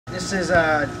This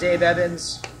is Dave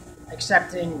Evans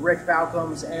accepting Rick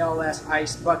Falcom's ALS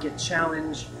Ice Bucket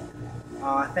Challenge.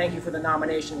 Thank you for the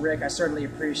nomination, Rick. I certainly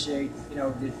appreciate,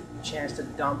 the chance to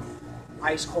dump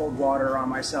ice cold water on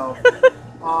myself.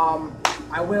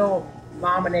 I will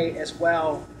nominate as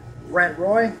well Brent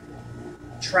Roy,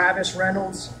 Travis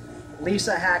Reynolds,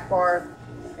 Lisa Hackbarth,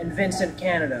 and Vincent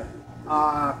Canada.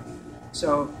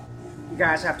 So you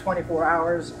guys have 24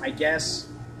 hours, I guess,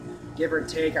 give or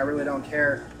take, I really don't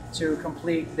care, to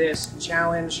complete this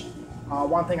challenge.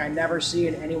 One thing I never see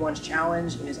in anyone's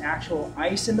challenge is actual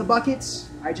ice in the buckets.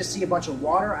 I just see a bunch of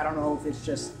water. I don't know if it's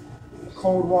just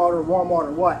cold water, warm water,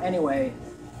 what. Anyway,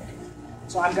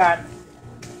 so I've got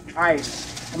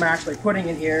ice I'm actually putting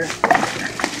in here.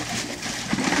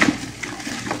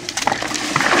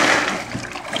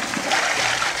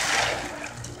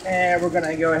 And we're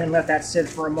gonna go ahead and let that sit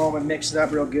for a moment, mix it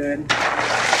up real good.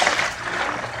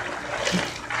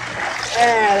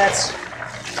 Yeah,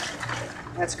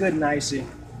 that's good and icy.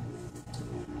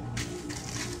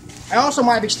 I also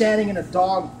might be standing in a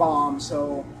dog bomb,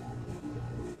 so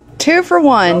 2 for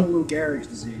 1. No Lou Gehrig's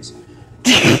disease.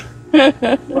 But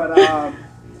all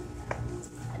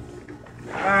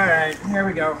right, here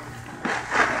we go.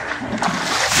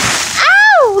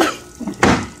 Ow!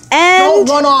 And don't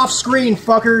run off screen,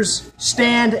 fuckers.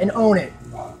 Stand and own it.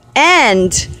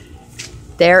 And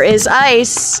there is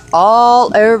ice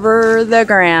all over the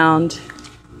ground.